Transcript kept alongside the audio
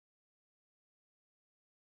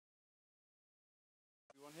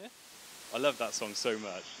I love that song so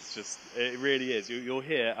much. It's just, it really is. You'll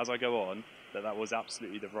hear as I go on that that was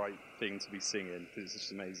absolutely the right thing to be singing because it's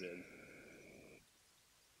just amazing.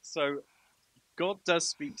 So God does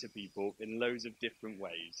speak to people in loads of different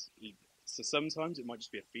ways. So sometimes it might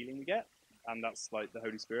just be a feeling we get, and that's like the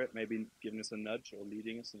Holy Spirit maybe giving us a nudge or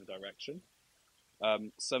leading us in a direction.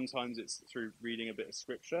 Sometimes it's through reading a bit of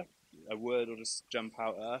scripture. A word will just jump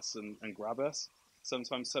out at us and grab us.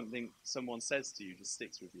 Sometimes something someone says to you just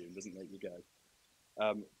sticks with you and doesn't let you go.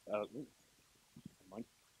 Um, ooh, never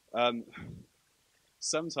mind.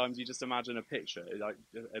 Sometimes you just imagine a picture, like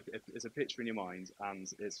it's a picture in your mind, and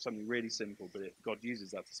it's something really simple, but God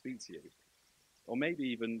uses that to speak to you. Or maybe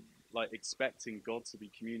even like expecting God to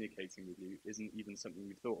be communicating with you isn't even something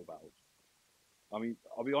you've thought about. I mean,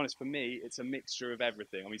 I'll be honest, for me, it's a mixture of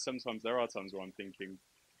everything. I mean, sometimes there are times where I'm thinking,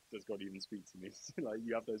 does God even speak to me? Like,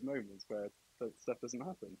 you have those moments where that stuff doesn't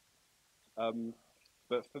happen. Um,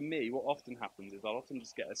 but for me, what often happens is I'll often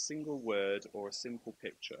just get a single word or a simple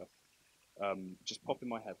picture just pop in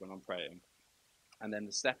my head when I'm praying. And then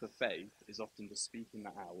the step of faith is often just speaking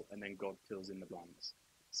that out, and then God fills in the blanks.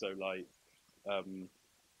 So, like, um,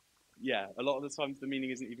 yeah, a lot of the times the meaning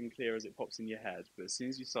isn't even clear as it pops in your head, but as soon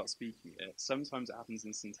as you start speaking it, sometimes it happens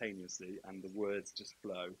instantaneously and the words just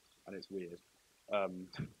flow and it's weird. I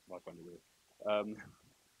find it weird.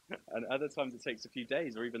 And other times it takes a few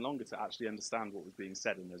days or even longer to actually understand what was being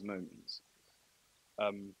said in those moments.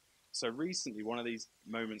 Um, so recently, one of these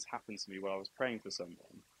moments happened to me while I was praying for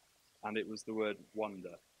someone, and it was the word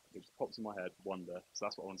wonder. It just popped in my head, wonder. So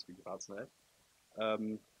that's what I want to speak about today.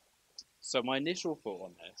 Um, So my initial thought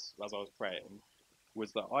on this, as I was praying,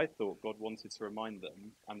 was that I thought God wanted to remind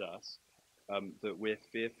them and us that we're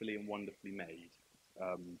fearfully and wonderfully made,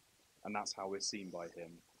 um, and that's how we're seen by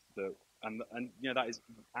Him. That and that is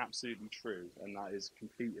absolutely true, and that is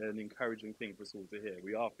an encouraging thing for us all to hear.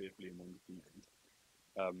 We are fearfully and wonderfully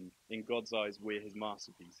made. In God's eyes, we're His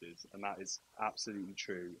masterpieces, and that is absolutely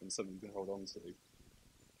true and something we can hold on to.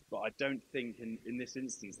 But I don't think in this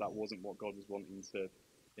instance that wasn't what God was wanting to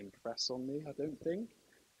impress on me, I don't think.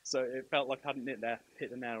 So it felt like I hadn't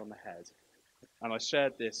hit the nail on the head. And I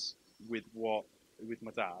shared this with my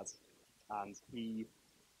dad, and he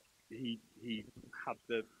had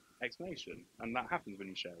the explanation. And that happens when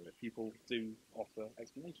you share it. People do offer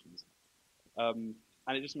explanations. And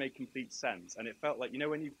it just made complete sense. And it felt like,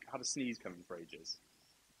 when you've had a sneeze coming for ages,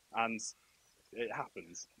 and it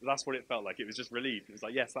happens. That's what it felt like. It was just relief. It was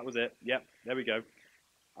like, yes, that was it. Yep, there we go.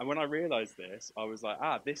 And when I realized this, I was like,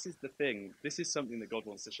 this is the thing. This is something that God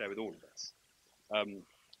wants to share with all of us. Um,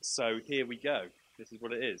 so here we go. This is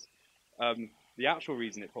what it is. The actual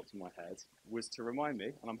reason it popped in my head was to remind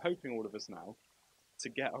me, and I'm hoping all of us now, to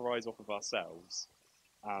get our eyes off of ourselves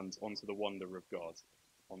and onto the wonder of God,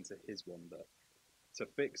 onto His wonder. To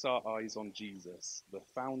fix our eyes on Jesus, the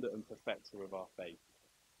founder and perfecter of our faith.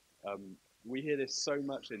 We hear this so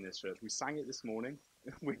much in this church. We sang it this morning.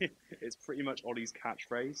 It's pretty much Ollie's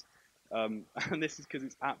catchphrase. And this is because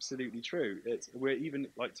it's absolutely true. We're even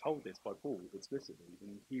told this by Paul explicitly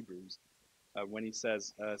in Hebrews when he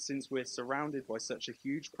says, since we're surrounded by such a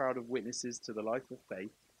huge crowd of witnesses to the life of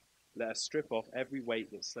faith, let us strip off every weight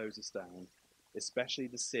that slows us down, especially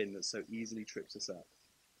the sin that so easily trips us up,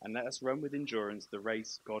 and let us run with endurance the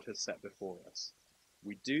race God has set before us.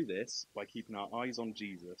 We do this by keeping our eyes on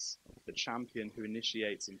Jesus, the champion who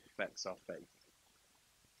initiates and perfects our faith.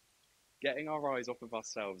 Getting our eyes off of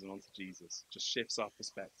ourselves and onto Jesus just shifts our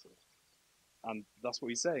perspective. And that's what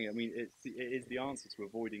he's saying. I mean, it is the answer to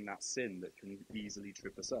avoiding that sin that can easily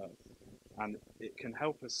trip us up. And it can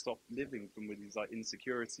help us stop living from with these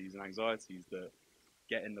insecurities and anxieties that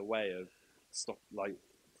get in the way of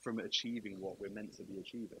from achieving what we're meant to be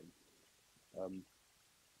achieving.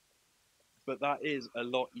 But that is a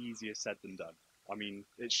lot easier said than done. I mean,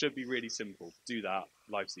 it should be really simple. Do that,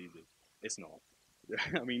 life's easy. It's not.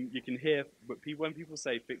 I mean, you can hear, but when people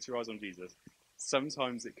say fix your eyes on Jesus,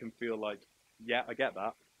 sometimes it can feel like, yeah, I get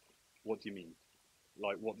that. What do you mean?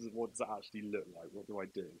 What does that actually look like? What do I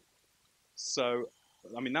do? So,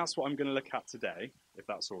 I mean, that's what I'm going to look at today, if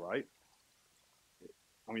that's all right.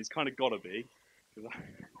 I mean, it's kind of got to be, because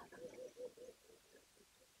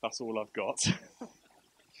that's all I've got.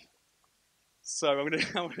 So I'm going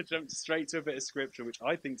to jump straight to a bit of scripture, which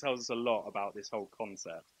I think tells us a lot about this whole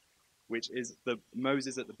concept, which is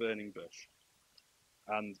Moses at the burning bush.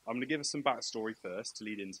 And I'm going to give us some backstory first to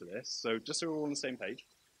lead into this. So just so we're all on the same page.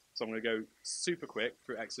 So I'm going to go super quick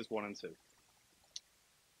through Exodus 1 and 2.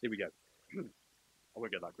 Here we go. I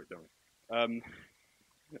won't get that quick, don't we?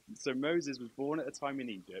 So Moses was born at a time in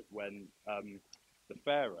Egypt when the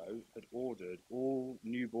Pharaoh had ordered all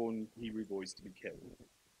newborn Hebrew boys to be killed.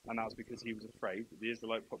 and that's because he was afraid that the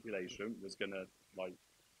Israelite population was going to like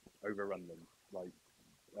overrun them, like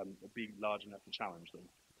be large enough to challenge them.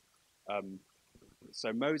 Um,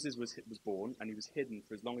 so Moses was born, and he was hidden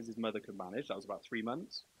for as long as his mother could manage. That was about 3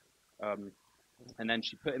 months. Um, and then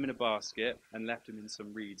she put him in a basket and left him in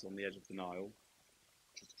some reeds on the edge of the Nile,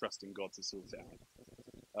 just trusting God to sort it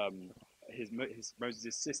out.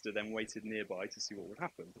 Moses' sister then waited nearby to see what would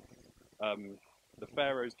happen. The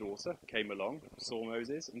Pharaoh's daughter came along, saw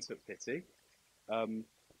Moses, and took pity. Um,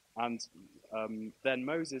 and then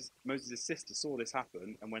Moses' sister saw this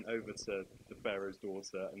happen and went over to the Pharaoh's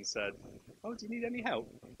daughter and said, "Oh, do you need any help?"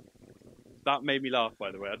 That made me laugh,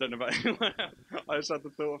 by the way. I don't know about anyone else. I just had the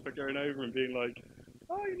thought of her going over and being like,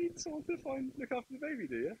 "Oh, you need someone to look after the baby,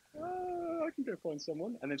 do you? Oh, I can go find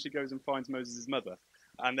someone." And then she goes and finds Moses' mother.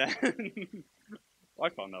 And then I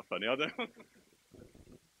found that funny. I don't know.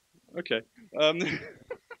 Okay. Um,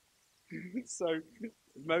 so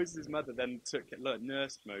Moses' mother then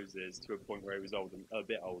nursed Moses to a point where he was a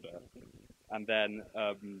bit older, and then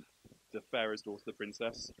the Pharaoh's daughter, the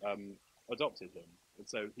princess, adopted him, and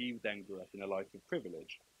so he then grew up in a life of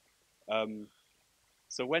privilege. Um,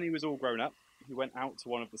 so when he was all grown up, he went out to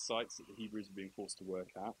one of the sites that the Hebrews were being forced to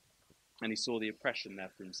work at, and he saw the oppression there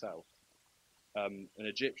for himself. An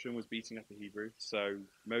Egyptian was beating up a Hebrew, so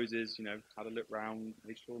Moses, had a look round,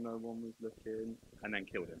 made sure no one was looking, and then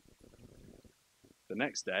killed him. The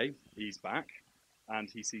next day, he's back, and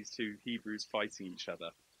he sees two Hebrews fighting each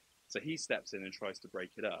other. So he steps in and tries to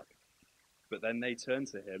break it up. But then they turn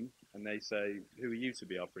to him, and they say, "Who are you to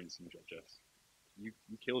be our prince and judge us? You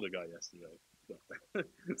killed a guy yesterday."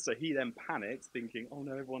 So he then panicked, thinking, "Oh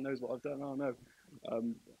no, everyone knows what I've done. Oh no."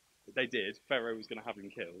 They did. Pharaoh was going to have him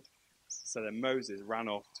killed. So then Moses ran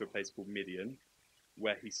off to a place called Midian,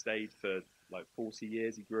 where he stayed for like 40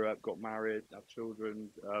 years. He grew up, got married, had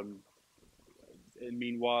children. And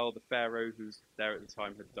meanwhile, the Pharaoh who's there at the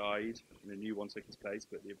time had died, and a new one took his place,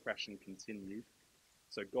 but the oppression continued.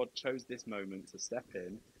 So God chose this moment to step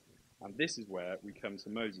in, and this is where we come to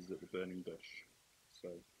Moses at the burning bush. So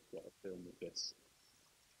I've got a film with this.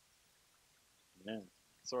 Yeah.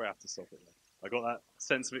 Sorry I have to stop it there. I got that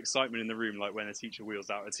sense of excitement in the room, like when a teacher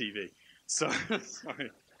wheels out a TV. So,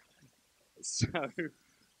 sorry. So,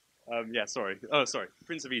 yeah, sorry. Oh, sorry.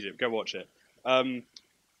 Prince of Egypt. Go watch it.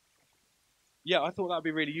 Yeah, I thought that would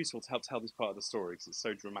be really useful to help tell this part of the story because it's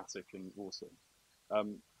so dramatic and awesome.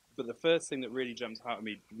 Um, but the first thing that really jumps out at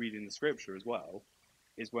me reading the scripture as well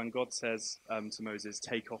is when God says to Moses,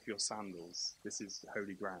 "Take off your sandals. This is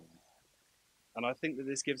holy ground." And I think that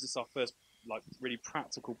this gives us our first, like, really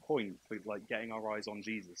practical point for like getting our eyes on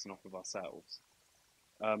Jesus and off of ourselves.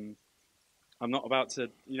 I'm not about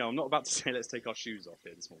to, I'm not about to say let's take our shoes off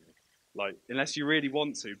here this morning, like unless you really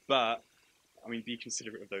want to. But I mean, be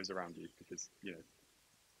considerate of those around you because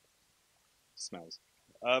smells.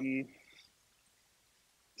 That's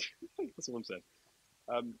all I'm saying.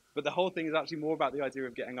 But the whole thing is actually more about the idea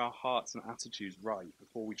of getting our hearts and attitudes right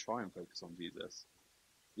before we try and focus on Jesus.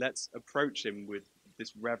 Let's approach him with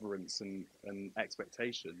this reverence and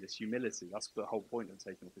expectation, this humility. That's the whole point of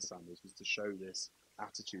taking off his sandals, was to show this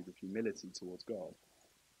attitude of humility towards God.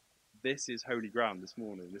 This is holy ground this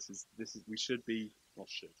morning. This is we should be, not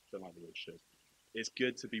should, don't like the word should. It's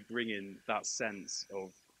good to be bringing that sense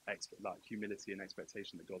of like humility and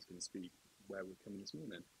expectation that God's going to speak where we're coming this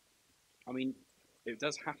morning. I mean, it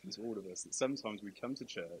does happen to all of us that sometimes we come to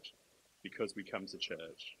church because we come to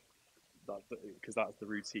church, because that's the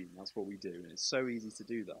routine, that's what we do, and it's so easy to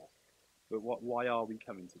do that. But why are we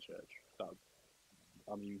coming to church?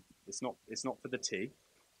 I mean, it's not for the tea.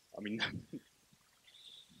 I mean,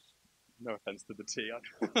 no offense to the tea,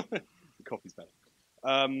 the coffee's better.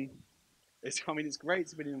 It's great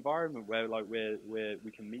to be in an environment where like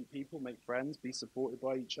we can meet people, make friends, be supported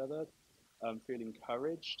by each other, feel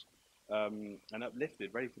encouraged, and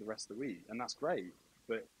uplifted, ready for the rest of the week, and that's great.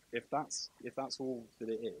 But if that's all that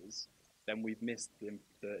it is, then we've missed the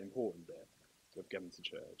important bit of going to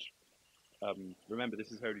church. Remember,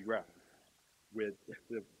 this is holy ground.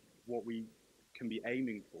 What we can be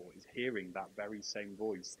aiming for is hearing that very same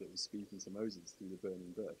voice that was speaking to Moses through the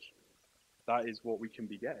burning bush. That is what we can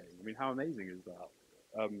be getting. I mean, how amazing is that?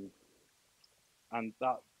 And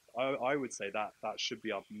that I would say that should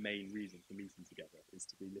be our main reason for meeting together, is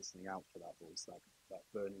to be listening out for that voice, that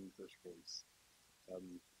burning bush voice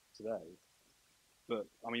today. But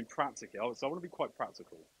I mean, practically, so I want to be quite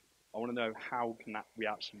practical. I want to know how we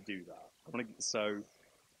actually do that. So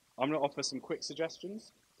I'm going to offer some quick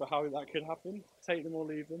suggestions for how that could happen. Take them or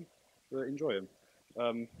leave them, but enjoy them.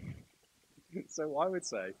 So I would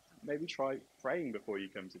say maybe try praying before you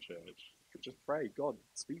come to church. Just pray, God,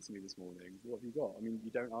 speak to me this morning. What have you got? I mean,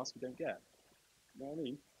 you don't ask, you don't get. You know what I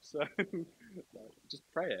mean? So like, just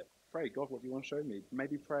pray it. Pray, God, what do you want to show me?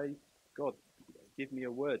 Maybe pray, God, give me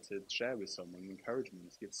a word to share with someone,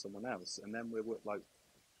 encouragement to give to someone else. And then we're like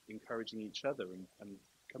encouraging each other and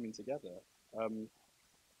coming together. Um,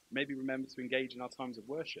 Maybe remember to engage in our times of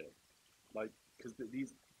worship. Like, because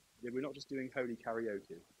these, we're not just doing holy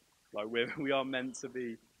karaoke. Like, we are meant to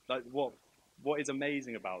be, like, what is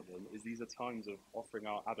amazing about them is these are times of offering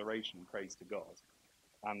our adoration and praise to God.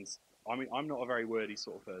 And I mean, I'm not a very wordy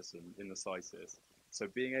sort of person in the slightest. So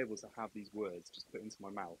being able to have these words just put into my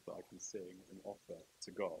mouth that I can sing and offer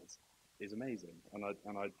to God is amazing. And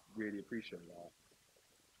I really appreciate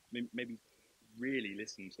that. Maybe really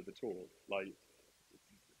listen to the talk. Like,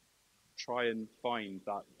 try and find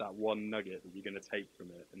that one nugget that you're going to take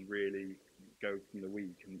from it and really go from the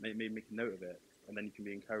week and maybe make a note of it. And then you can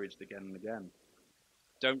be encouraged again and again.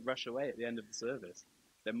 Don't rush away at the end of the service.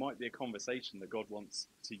 There might be a conversation that God wants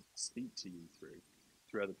to speak to you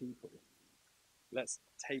through other people. Let's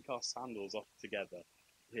take our sandals off together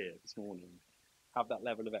here this morning. Have that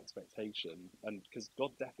level of expectation, and because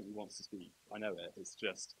God definitely wants to speak, I know it. It's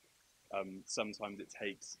just sometimes it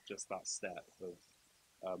takes just that step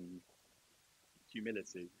of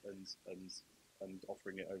humility and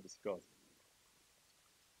offering it over to God.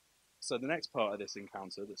 So the next part of this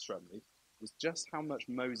encounter that struck me was just how much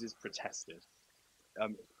Moses protested.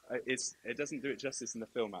 It doesn't do it justice in the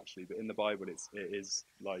film actually, but in the Bible it is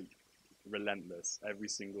like relentless. Every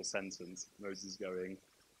single sentence, Moses going,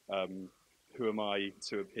 "Who am I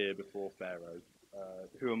to appear before Pharaoh?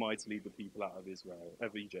 Who am I to lead the people out of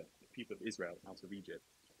Egypt, the people of Israel out of Egypt?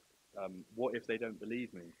 What if they don't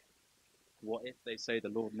believe me? What if they say the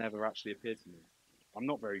Lord never actually appeared to me? I'm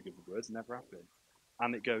not very good with words, never have been."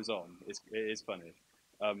 And it goes on. It is funny.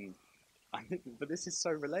 But this is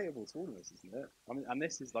so relatable to all of us, isn't it? I mean, and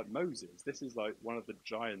this is like Moses. This is like one of the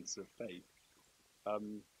giants of faith.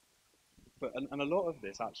 But a lot of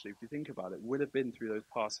this, actually, if you think about it, would have been through those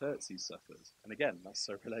past hurts he suffered. And again, that's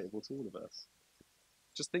so relatable to all of us.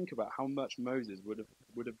 Just think about how much Moses would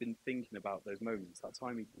have been thinking about those moments. That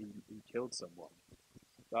time he killed someone.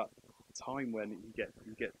 That time when he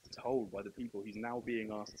gets told by the people he's now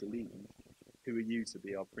being asked to leave, "Who are you to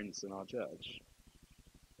be our prince and our judge?"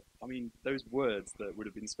 I mean, those words that would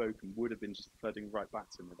have been spoken would have been just flooding right back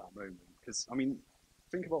to him at that moment. Because, I mean,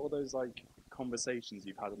 think about all those, like, conversations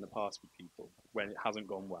you've had in the past with people when it hasn't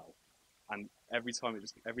gone well. And every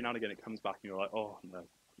now and again it comes back and you're like, oh, no,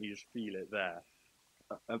 you just feel it there.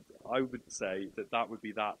 I would say that would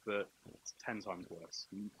be that, but 10 times worse,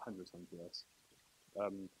 100 times worse.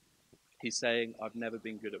 He's saying, I've never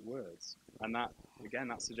been good at words. And that, again,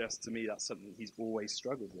 that suggests to me that's something he's always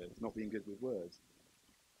struggled with, not being good with words.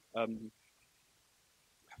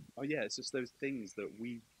 It's just those things that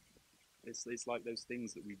it's like those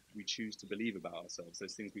things that we choose to believe about ourselves,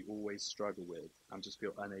 those things we always struggle with and just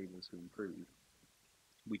feel unable to improve.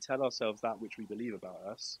 We tell ourselves that which we believe about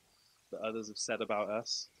us, that others have said about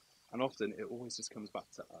us, and often it always just comes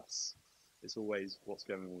back to us. It's always what's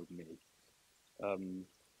going on with me.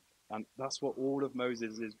 And that's what all of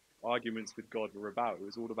Moses' arguments with God were about. It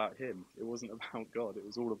was all about him. It wasn't about God. It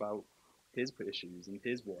was all about his issues and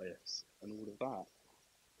his what ifs and all of that.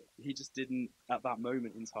 He just didn't, at that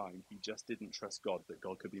moment in time, he just didn't trust God that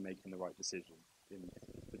God could be making the right decision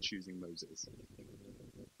for choosing Moses.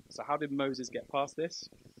 So how did Moses get past this?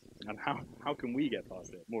 And how can we get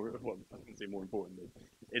past it? More importantly,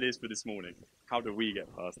 it is for this morning. How do we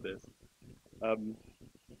get past this?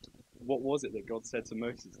 What was it that God said to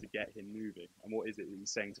Moses to get him moving? And what is it that he's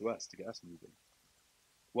saying to us to get us moving?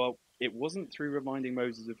 Well, it wasn't through reminding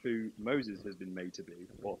Moses of who Moses has been made to be,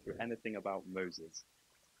 or through anything about Moses.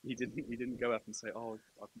 He didn't go up and say, "Oh,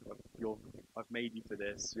 I've made you for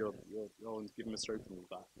this. And give him a stroke and all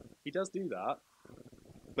that." He does do that,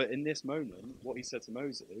 but in this moment, what he said to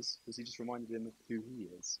Moses was he just reminded him of who he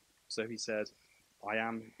is. So he said,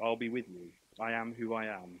 I'll be with you. I am who I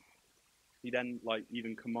am. He then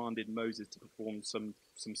even commanded Moses to perform some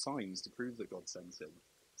signs to prove that God sent him.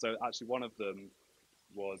 So actually one of them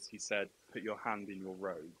was he said, "Put your hand in your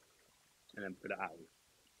robe and then put it out."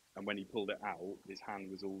 And when he pulled it out, his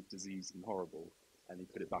hand was all diseased and horrible, and he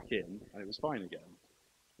put it back in and it was fine again.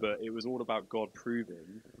 But it was all about God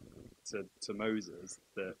proving to Moses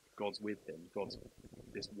that God's with him, God's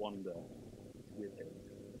this wonder with him.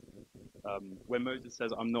 When Moses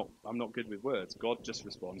says, I'm not good with words, God just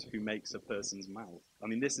responds, "Who makes a person's mouth?" I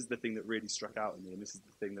mean, this is the thing that really struck out at me, and this is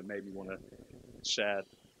the thing that made me want to share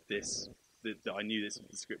this, that I knew this was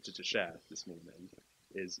the scripture to share this morning,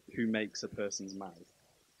 is who makes a person's mouth.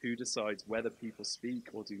 Who decides whether people speak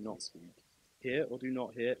or do not speak? Hear or do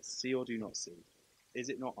not hear? See or do not see? Is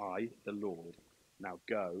it not I, the Lord? Now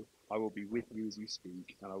go, I will be with you as you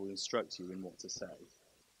speak, and I will instruct you in what to say.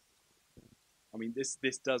 I mean, this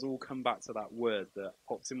does all come back to that word that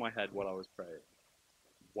popped in my head while I was praying.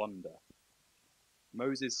 Wonder.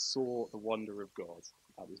 Moses saw the wonder of God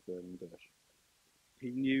at this burning bush.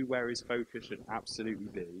 He knew where his focus should absolutely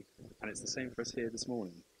be, and it's the same for us here this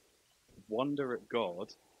morning. Wonder at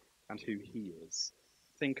God and who he is.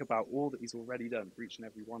 Think about all that he's already done for each and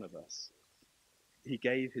every one of us. He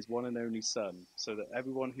gave his one and only Son so that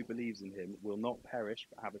everyone who believes in him will not perish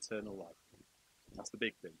but have eternal life. That's the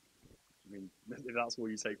big thing. I mean, if that's all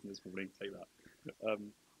you take from this morning, take that.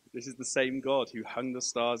 This is the same God who hung the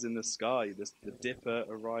stars in the sky, the Dipper,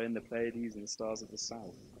 Orion, the Pleiades, and the stars of the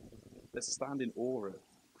south. Let's stand in awe of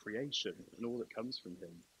creation and all that comes from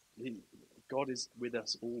him. God is with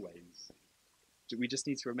us always. We just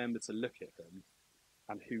need to remember to look at him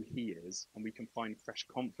and who he is, and we can find fresh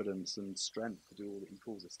confidence and strength to do all that he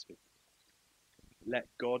calls us to. Let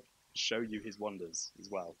God show you his wonders as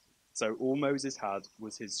well. So all Moses had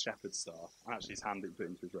was his shepherd's staff, and actually his hand that he put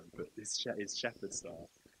into his robe, but his shepherd's staff.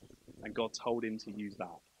 And God told him to use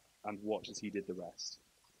that and watch as he did the rest.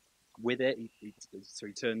 With it, he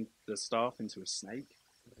turned the staff into a snake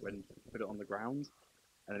when he put it on the ground,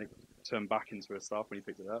 and then it turned back into a staff when he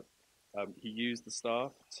picked it up. He used the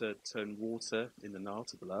staff to turn water in the Nile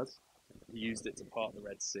to blood. He used it to part the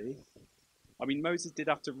Red Sea. I mean, Moses did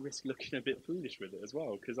have to risk looking a bit foolish with it as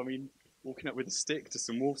well, because, I mean, walking up with a stick to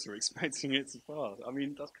some water, expecting it to part. I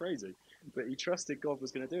mean, that's crazy. But he trusted God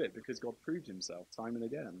was going to do it because God proved himself time and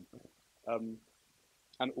again.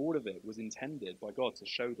 And all of it was intended by God to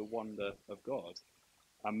show the wonder of God.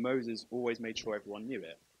 And Moses always made sure everyone knew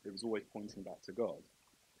it. It was always pointing back to God.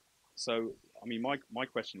 So, I mean, my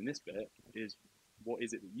question in this bit is, what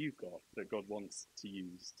is it that you've got that God wants to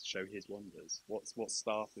use to show his wonders? What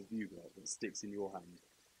staff have you got that sticks in your hand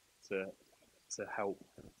to help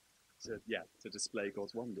to display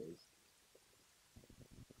God's wonders?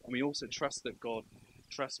 And we also trust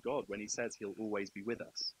God when he says he'll always be with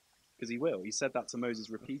us, because he will. He said that to Moses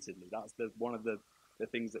repeatedly. That's one of the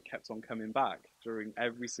things that kept on coming back during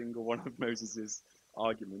every single one of Moses's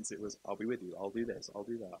arguments. It was, I'll be with you, I'll do this, I'll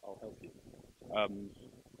do that, I'll help you.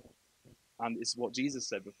 And it's what Jesus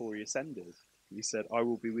said before he ascended. He said, I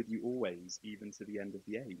will be with you always, even to the end of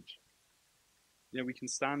the age. You know, we can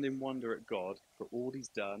stand in wonder at God for all he's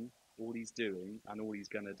done, all he's doing, and all he's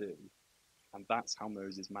going to do. And that's how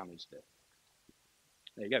Moses managed it.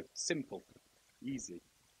 There you go. Simple. Easy.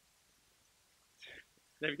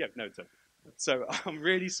 There we go. No, so I'm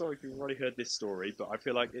really sorry if you've already heard this story, but I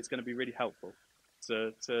feel like it's going to be really helpful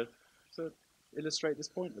to illustrate this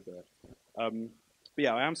point a bit. But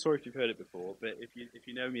yeah, I am sorry if you've heard it before, but if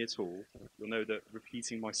you know me at all, you'll know that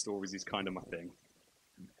repeating my stories is kind of my thing.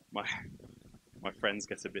 My friends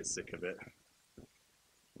get a bit sick of it.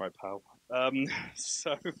 Right, pal.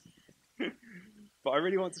 But I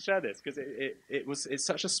really want to share this because it's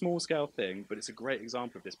such a small scale thing, but it's a great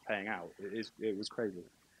example of this playing out. It was crazy.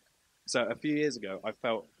 So a few years ago, I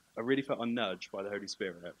really felt a nudge by the Holy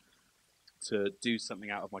Spirit to do something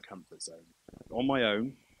out of my comfort zone on my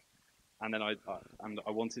own, and then I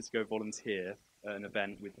wanted to go volunteer at an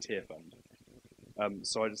event with Tear Fund.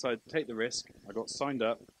 So I decided to take the risk. I got signed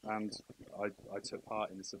up, and I took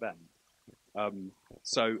part in this event.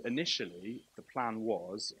 So initially, the plan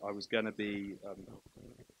was I was going to be.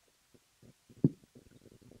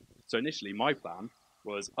 So initially, my plan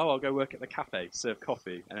was, I'll go work at the cafe, serve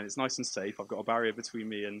coffee, and it's nice and safe. I've got a barrier between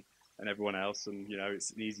me and everyone else, and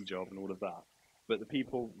it's an easy job and all of that. But the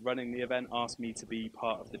people running the event asked me to be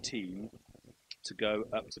part of the team to go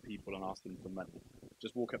up to people and ask them for money.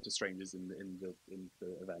 Just walk up to strangers in the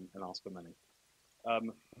event and ask for money.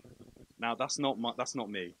 Now that's not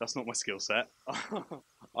me. That's not my skill set.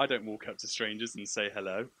 I don't walk up to strangers and say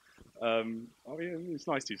hello. I mean, it's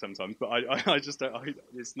nice to sometimes, but I just don't.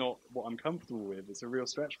 It's not what I'm comfortable with. It's a real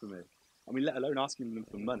stretch for me. I mean, let alone asking them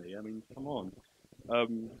for money. I mean, come on.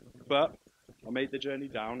 But I made the journey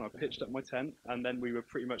down. I pitched up my tent, and then we were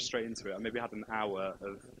pretty much straight into it. I maybe had an hour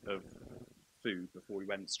of food before we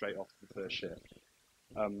went straight off to the first shift.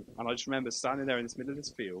 And I just remember standing there in this middle of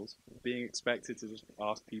this field, being expected to just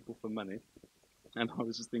ask people for money, and I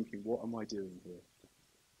was just thinking, what am I doing here?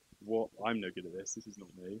 I'm no good at this. This is not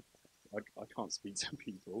me. I can't speak to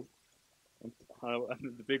people. And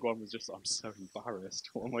the big one was just, I'm so embarrassed.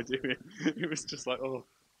 What am I doing? It was just like, oh.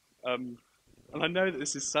 And I know that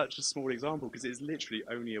this is such a small example because it's literally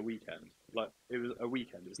only a weekend. Like, it was a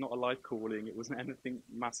weekend. It's not a life calling. It wasn't anything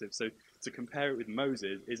massive. So to compare it with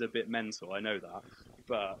Moses is a bit mental. I know that.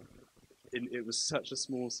 but it was such a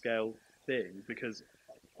small scale thing because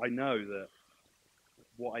I know that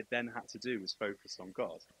what I then had to do was focus on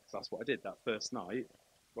God. So that's what I did that first night.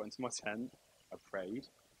 Got into my tent, I prayed,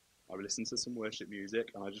 I listened to some worship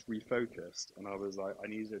music, and I just refocused. And I was like, I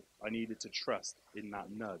needed to trust in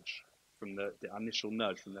that nudge from the initial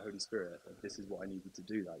nudge from the Holy Spirit. That this is what I needed to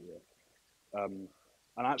do that year.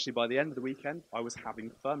 And actually, by the end of the weekend, I was having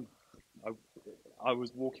fun. I, I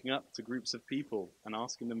was walking up to groups of people and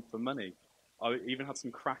asking them for money. I even had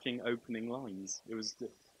some cracking opening lines. It was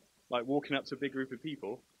like walking up to a big group of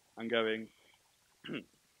people and going, "Can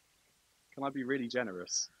I be really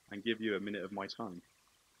generous and give you a minute of my time?"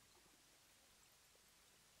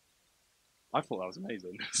 I thought that was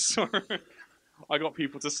amazing. So I got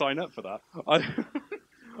people to sign up for that.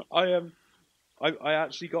 I I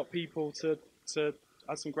actually got people to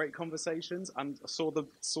have some great conversations, and I saw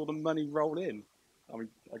the money roll in. I mean,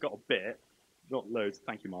 I got a bit, not loads.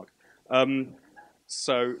 Thank you, Mark.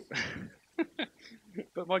 So,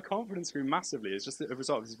 but my confidence grew massively. It's just a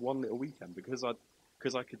result of this one little weekend because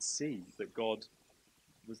I could see that God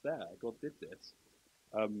was there. God did this.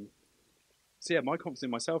 Um, so yeah, my confidence in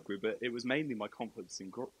myself grew, but it was mainly my confidence in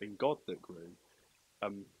God that grew.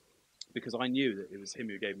 Um, because I knew that it was Him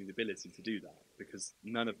who gave me the ability to do that. Because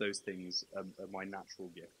none of those things are my natural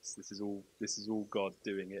gifts. This is all God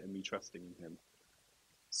doing it and me trusting in Him.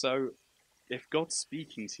 So, if God's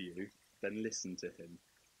speaking to you, then listen to Him.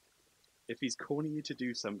 If He's calling you to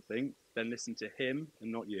do something, then listen to Him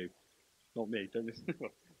and not you, not me. Don't listen.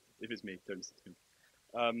 If it's me, don't listen to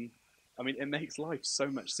Him. I mean, it makes life so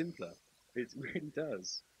much simpler. It really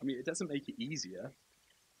does. I mean, it doesn't make it easier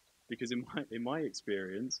because in my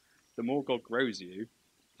experience, the more God grows you,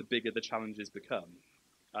 the bigger the challenges become,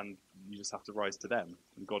 and you just have to rise to them,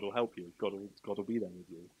 and God will help you. God will be there with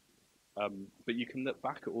you. But you can look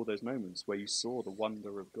back at all those moments where you saw the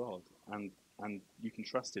wonder of God, and you can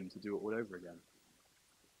trust Him to do it all over again.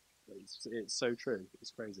 It's so true.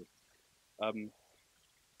 It's crazy. So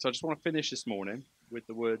I just want to finish this morning with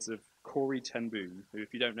the words of Corrie ten Boom, who,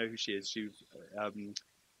 if you don't know who she is, her and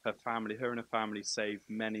her family saved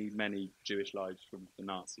many Jewish lives from the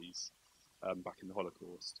Nazis back in the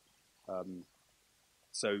Holocaust.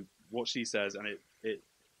 So what she says, and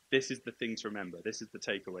this is the thing to remember. This is the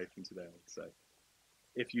takeaway from today. So,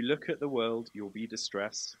 if you look at the world, you'll be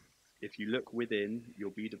distressed. If you look within, you'll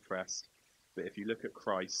be depressed. But if you look at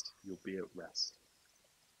Christ, you'll be at rest.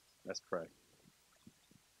 Let's pray.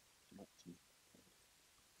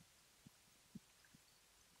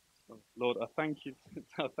 Lord, I thank you.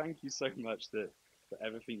 I thank you so much for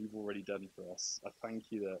everything you've already done for us. I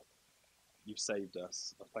thank you that you've saved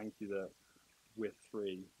us. I thank you that we're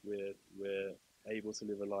free. We're able to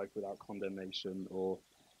live a life without condemnation or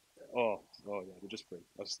yeah, we're just free.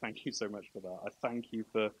 I just thank you so much for that. I thank you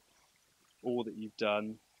for all that you've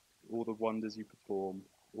done, all the wonders you perform,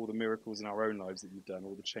 all the miracles in our own lives that you've done,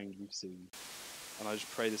 all the change we've seen. And I just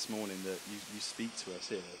pray this morning that you speak to us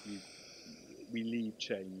here. We leave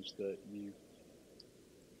change, that you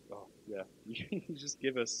just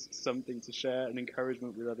give us something to share, an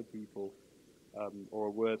encouragement with other people, or a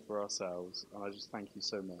word for ourselves. And I just thank you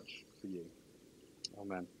so much for you.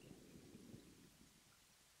 Amen.